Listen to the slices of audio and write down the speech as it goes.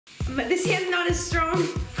But this hand's not as strong.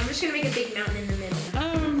 I'm just gonna make a big mountain in the middle.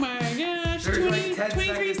 Oh my gosh,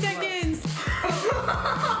 23 seconds.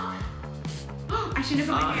 I should have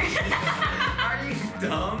put my hair. Are you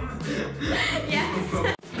dumb? Yes.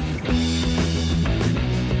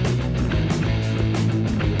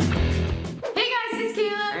 Hey guys, it's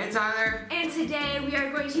Kayla. Hey Tyler. And today we are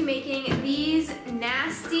going to be making these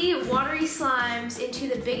nasty watery slimes into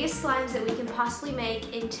the biggest slimes that we can possibly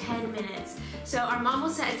make in 10 minutes. So our mom will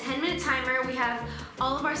set a 10-minute timer. We have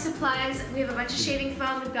all of our supplies. We have a bunch of shaving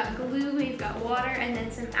foam, we've got glue, we've got water, and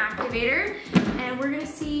then some activator. And we're gonna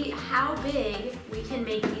see how big we can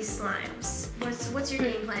make these slimes. What's your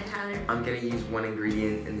game plan, Tyler? I'm gonna use one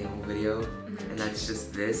ingredient in the whole video, and that's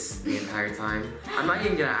just this the entire time. I'm not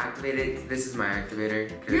even gonna activate it. This is my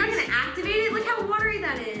activator. You're not gonna activate it? Look how watery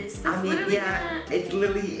that is. That's I mean, yeah, it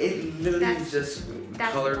literally is just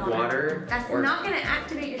colored water. That's not gonna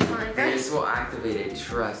activate your slime. This will activate it.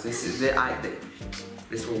 Trust.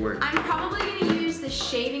 This will work. I'm probably gonna use the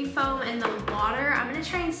shaving foam and the water. I'm gonna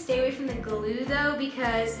try and stay away from the glue though,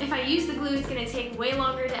 because if I use the glue, it's gonna take way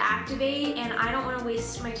longer to activate, and I don't wanna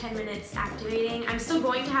waste my 10 minutes activating. I'm still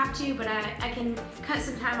going to have to, but I can cut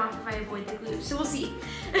some time off if I avoid the glue, so we'll see.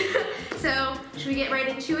 So, should we get right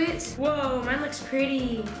into it? Whoa, mine looks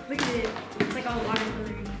pretty. Look at it. It's like all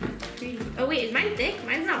watercolor. Pretty. Oh wait, is mine thick?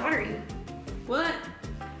 Mine's not watery. What?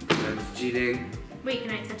 That's cheating. Wait,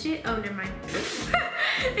 can I touch it? Oh, never mind.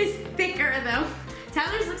 It's thicker though.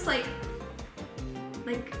 Tyler's looks like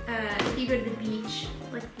if you go to the beach,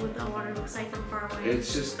 like what the water looks like from far away.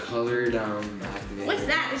 It's just colored activator. What's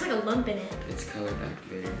that? There's like a lump in it. It's colored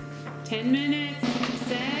activator. 10 minutes,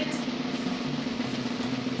 set,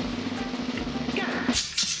 go.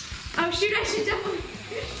 Oh shoot, I should definitely.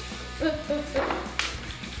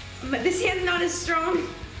 But this hand's not as strong.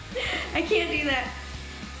 I can't do that.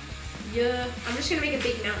 Yeah, I'm just gonna make a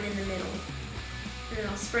big mountain in the middle. And then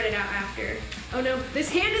I'll spread it out after. Oh no, this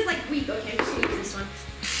hand is like weak. Okay, I'm just gonna use this one.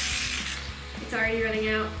 It's already running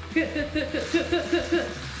out.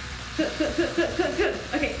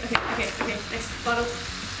 Okay, next bottle.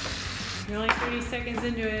 You're only 30 seconds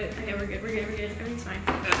into it. Okay, we're good. Everything's fine.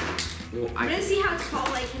 Well, I'm gonna see how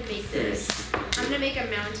tall I can make this. I'm gonna make a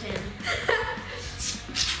mountain.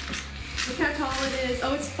 Look how tall it is.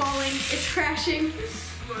 Oh, it's falling. It's crashing.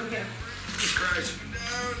 Okay. It's crashing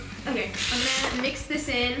down. Okay, I'm gonna mix this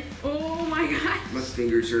in. Oh my god. My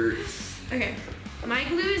fingers hurt. Okay, my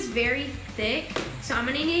glue is very thick, so I'm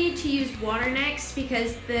gonna need to use water next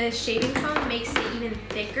because the shaving foam makes it even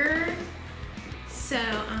thicker. So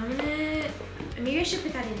I'm gonna, maybe I should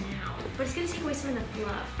put that in now, but it's gonna take away some of the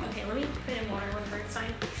fluff. Okay, let me put it in water one first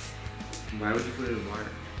time. Why would you put it in water?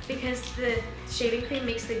 Because the shaving cream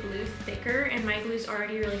makes the glue thicker, and my glue's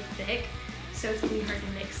already really thick, so it's gonna be hard to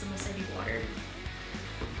mix unless I do water.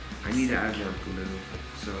 I need to add more glue,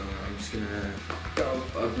 so I'm just gonna go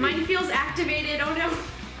up. Mine feels activated, oh no.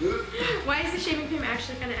 Why is the shaving cream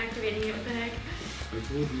actually kind of activating it? What the heck? I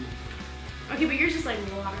told you. Okay, but yours is like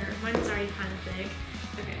water. Mine's already kind of thick.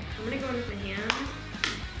 Okay, I'm gonna go in with my hand,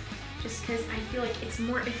 just because I feel like it's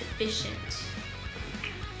more efficient.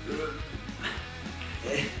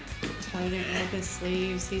 Tyler didn't wipe his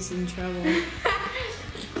sleeves, he's in trouble.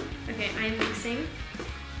 Okay, I'm mixing.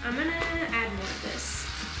 I'm gonna add more of this.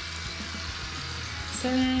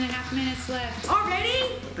 7.5 minutes left. Already?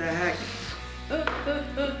 What the heck?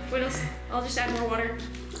 What else? I'll just add more water.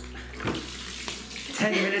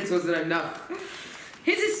 10 minutes wasn't enough.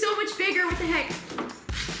 His is so much bigger, what the heck?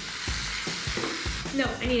 No,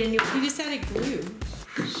 I need a new one. You just added glue.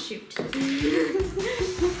 Shoot.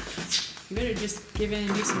 You better just give in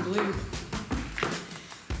and use some glue.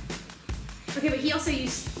 Okay, but he also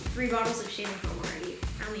used 3 bottles of shaving foam already.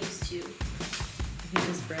 I only used 2. I think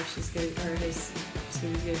his brush is good, or his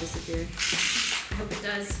spoon is gonna disappear. I hope it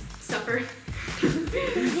does. Suffer.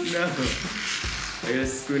 No. I gotta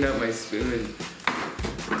spoon out my spoon.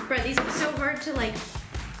 Brett, these are so hard to like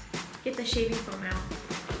get the shaving foam out.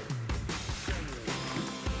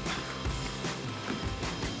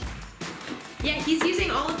 Yeah, he's using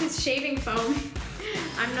all of his shaving foam.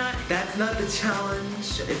 I'm not. That's not the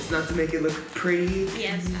challenge. It's not to make it look pretty.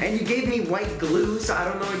 Yes. And you gave me white glue, so I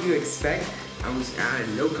don't know what you expect. I was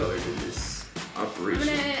adding no color to this operation.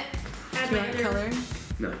 I'm gonna add my other color.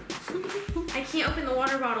 No. I can't open the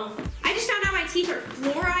water bottle. I just found out my teeth are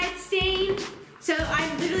fluoride stained, so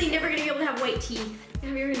I'm literally never gonna be able to have white teeth.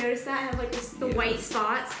 Have you ever noticed that? I have like the white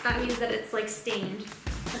spots. That means that it's like stained.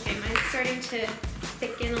 Okay, mine's starting to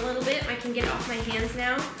thicken a little bit. I can get it off my hands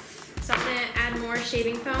now. So I'm gonna add more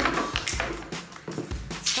shaving foam.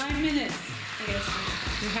 5 minutes. Okay, that's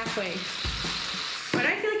fine. You're halfway. Why do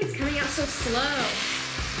I feel like it's coming out so slow?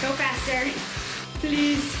 Go faster.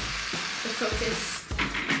 Please. The focus.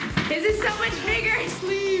 His is so much bigger.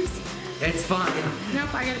 Sleeves. It's fine.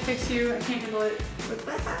 Nope, I gotta fix you. I can't handle it. What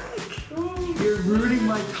the heck? You're ruining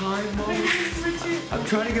my time, Mom. I'm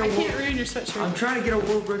trying to get a I world. can't ruin your sweatshirt. I'm trying to get a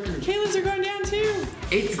world record. Kayla's are going down too.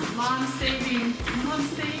 It's Mom's saving. Mom's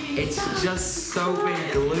saving. It's just soap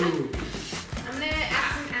and glue. I'm gonna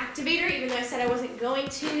add some activator, even though I said I wasn't going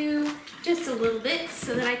to. Just a little bit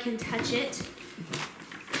so that I can touch it.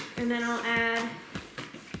 And then I'll add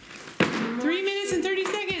 3 minutes and 30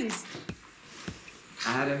 seconds.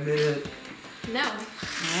 Add a minute. No.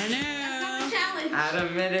 I know. That's not the challenge. Add a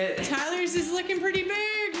minute. Tyler's is looking pretty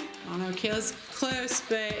big. I don't know, Kayla's close,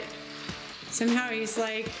 but somehow he's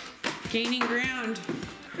like gaining ground.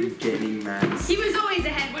 You're getting max. He was always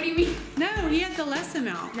ahead. What do you mean? No, he had the less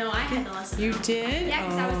amount. No, I had the lesson. You did? Yeah,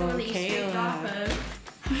 because I was the one that you Kayla. scraped off of.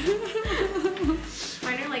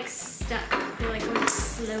 Mine are like stuck. They're like going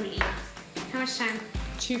slowly. How much time?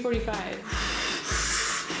 2:45.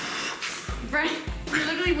 Brian, you're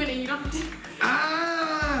literally winning. You don't have to.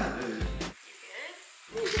 Ah!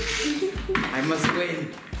 I must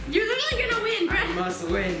win. You're literally gonna win, I Brian. must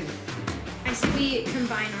win. I said we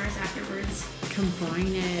combine ours afterwards.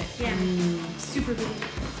 Combine it. Yeah. Super big.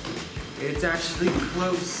 It's actually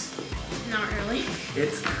close. Not really.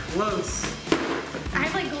 It's close. I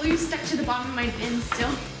have like glue stuck to the bottom of my bin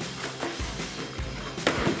still.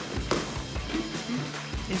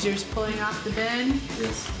 Is yours pulling off the bin?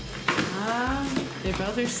 Yes. They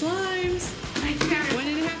both are slimes. I can't.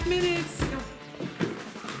 1.5 minutes.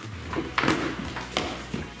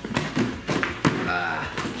 Ah.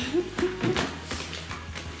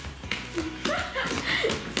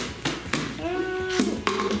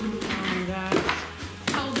 Oh my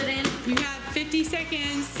gosh. Hold it in. You got 50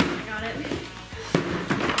 seconds. I got it.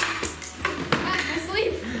 Ah,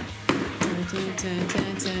 asleep. Dun, dun, dun,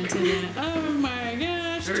 dun, dun, dun. Oh my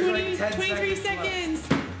gosh. There's 20, like 10 23 seconds seconds.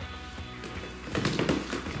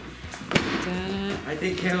 Dun, I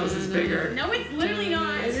think Kayla's is bigger. No, it's literally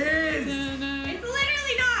not. It is. dun, dun, It's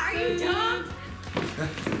literally not. Are you dumb?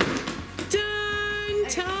 dun,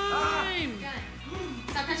 time. Good.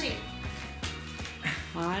 Stop touching.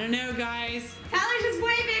 I don't know, guys. Tyler's is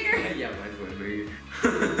way bigger. Yeah, mine's way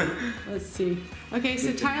bigger. Let's see. Okay,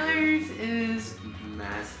 so Tyler's is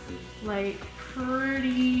Massive. like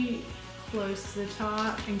pretty close to the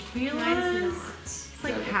top, and Mine's Kayla's not. it's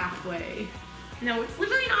like halfway. No, it's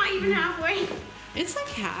literally not even halfway. It's like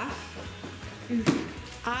half.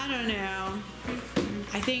 I don't know.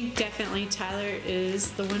 I think definitely Tyler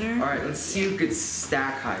is the winner. All right, let's see who could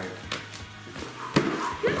stack higher.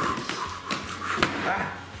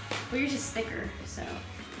 Ah. Well, you're just thicker, so.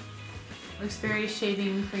 Looks very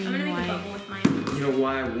shaving cream I'm gonna make white. a bubble with mine. You know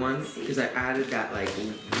why I won? see. Because I added that like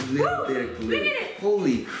little bit of glue. Look at it.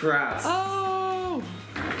 Holy crap! Oh!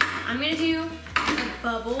 I'm gonna do a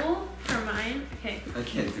bubble for mine. Okay. I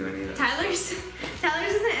can't do any of that. Tyler's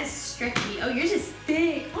isn't as stretchy. Oh, yours is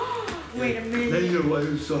thick. Wait a Now minute. you know why it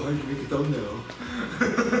was so hard to make a thumbnail.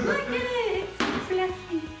 Look at it. It's so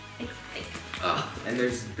fluffy. It's thick. And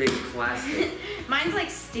there's big plastic. Mine's like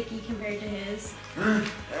sticky compared to his. I'm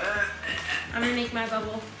gonna make my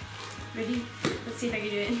bubble. Ready? Let's see if I can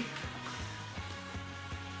do it.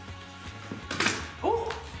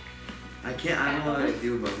 Oh! I can't. I don't know how to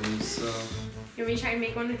do bubbles, so. You want me to try and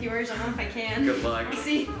make one with yours? I don't know if I can. Good luck. Let's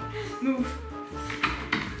see. Move.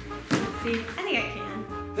 Let's see. I think I can.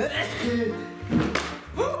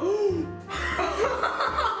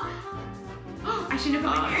 I shouldn't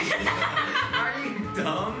have put my hair. Are you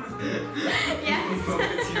dumb? Yes.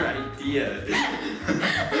 What's your idea? I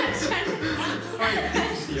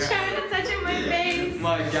was trying to touch it in my face.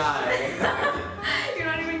 My guy. You're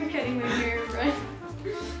not even cutting my hair, right?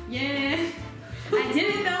 Yeah. I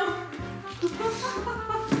did it though.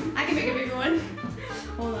 I can make a bigger one.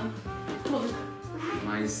 Hold on. Hold on.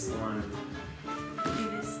 My slime. Do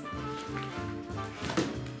this.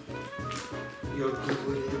 You have to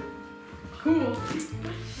put it in. Cool.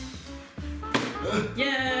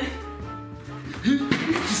 Yeah.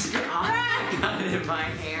 I got it in my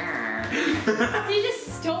hair. You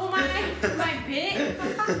just stole my bit.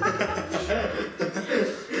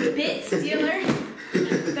 Bit stealer.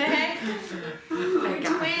 The heck? We're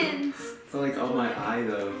twins. It's like on my eye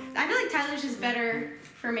though. I feel like Tyler's just better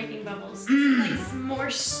for making bubbles. It's like more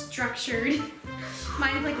structured.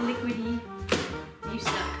 Mine's like liquidy. You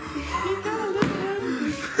suck.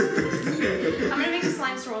 I'm gonna make a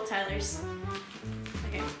slime swirl with Tyler's.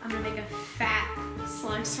 Okay, I'm gonna make a fat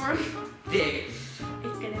slime swirl. Big.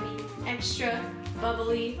 It's gonna be extra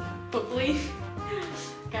bubbly, hopefully.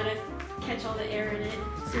 Got it. catch all the air in it.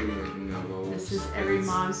 It's gonna be like no bubbles. This is every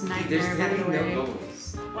mom's nightmare, There's by the gonna be way. no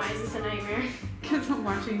bubbles. Why is this a nightmare? Because I'm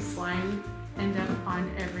watching slime end up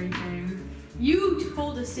on everything. You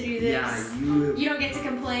told us to do this. Yeah, you don't get to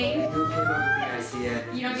complain. came up with the idea.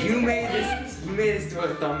 You don't get to You made complain. this to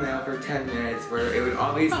a thumbnail for 10 minutes where it would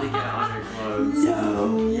obviously get on your clothes.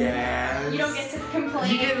 No. Yeah. You don't get to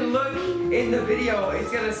complain. You can look in the video.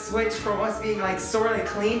 It's gonna switch from us being like sort of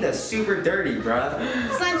clean to super dirty, bruh.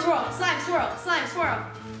 Slime swirl, slime swirl, slime swirl.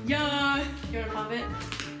 Yeah. You wanna pop it?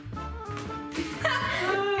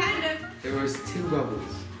 Kind of. There was 2 bubbles.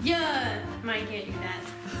 Yeah. Mine can't do that.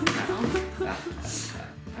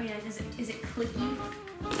 Oh yeah, is it clicky?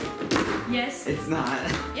 Yes. It's not.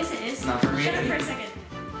 Yes, it is. It's not for me. Shut up for a second.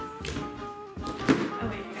 Oh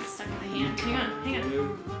wait, I got stuck in my hand. Hang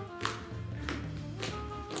on.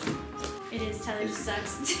 It is. Tyler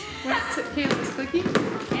sucks. What's Kayla's clicky?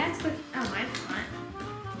 Yeah, it's clicky. Oh, mine's not.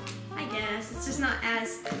 I guess it's just not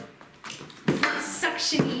as. It's not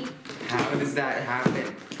suctiony. How does that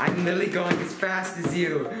happen? I'm literally going as fast as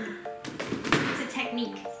you. It's a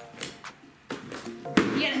technique.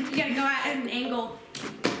 You gotta go out at an angle.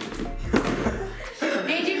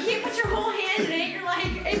 And you can't put your whole hand in it. You're like,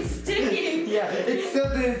 it's sticking. Yeah, it still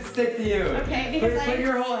didn't stick to you. Okay, because put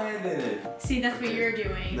your whole hand in it. See, that's what you're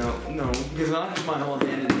doing. No, because when I put my whole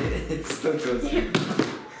hand in it, it still goes.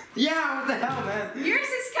 Yeah, what the hell, man? Yours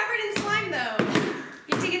is covered in slime, though.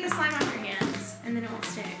 You have to get the slime off your hands, and then it won't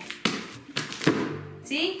stick.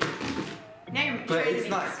 See? Now you're But trying to it's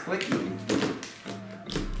make not this. clicking.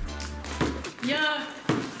 Yeah.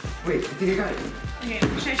 Wait, I think I got it. Okay,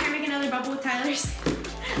 should I try to make another bubble with Tyler's?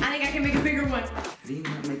 I think I can make a bigger one. How do you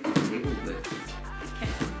not make the table lift? Okay.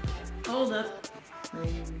 Hold up.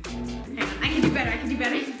 Hang on. I can do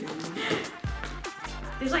better.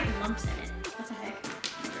 There's like lumps in it. What the heck?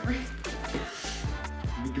 Whatever.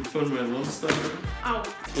 Making fun of my lump stuff. Oh.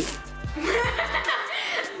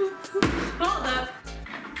 Hold up.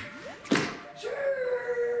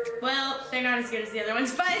 Well, they're not as good as the other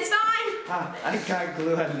ones, but it's fine. Ah, I got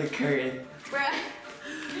glue on the curtain. Bruh.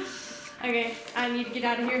 Okay, I need to get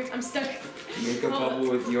out of here. I'm stuck. Make a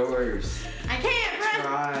bubble with yours. I can't, bruh.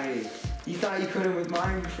 Try. You thought you couldn't with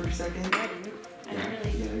mine for a second? I didn't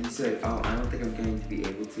really. Yeah, you said, oh, I don't think I'm going to be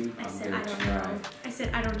able to. I I'm said, gonna I don't try. know. I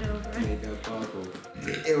said, I don't know, bruh. Make a bubble.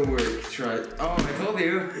 It'll work. Try. Oh, I told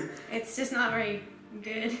you. It's just not very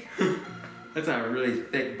good. That's a really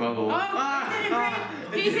thick bubble. Oh, it didn't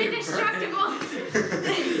break. He's indestructible.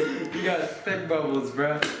 You got thick bubbles,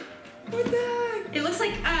 bro. What the heck? It looks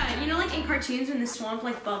like, you know, like in cartoons when the swamp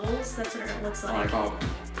like bubbles. That's what it looks like. Oh,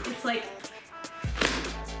 It's like,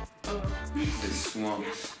 the swamp.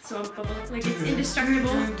 swamp bubble. Like it's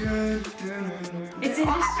indestructible. It's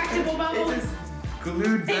indestructible bubble. It just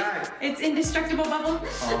glued back. It's indestructible bubble.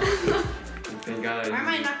 Oh, thank God. Why are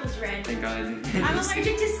my knuckles red? Thank God I didn't. I'm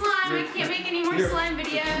allergic to slime. I can't make any more slime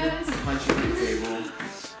videos. Punching the table.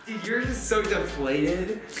 Dude, yours is so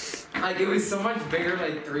deflated. Like it was so much bigger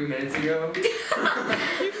like 3 minutes ago.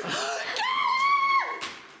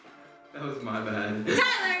 That was my bad.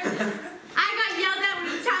 Tyler, I got yelled at when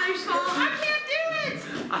it's Tyler's fault. I can't do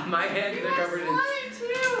it. My hands You are got covered in slime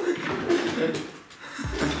too.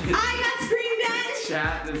 I got screamed at.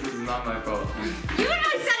 chat. This is not my fault. You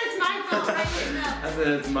literally said it's my fault. I didn't know. I said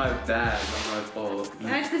it's my bad, not my fault.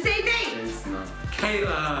 That's the same thing. It's not.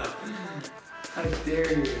 Kayla! How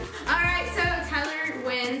dare you? Alright, so Tyler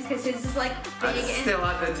wins because his is like big I'm and still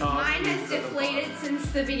at the top. mine has deflated since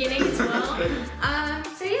the beginning as well.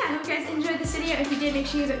 So yeah, I hope you guys enjoyed this video. If you did, make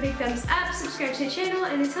sure you give it a big thumbs up, subscribe to the channel,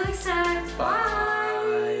 and until next time,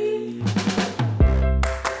 bye.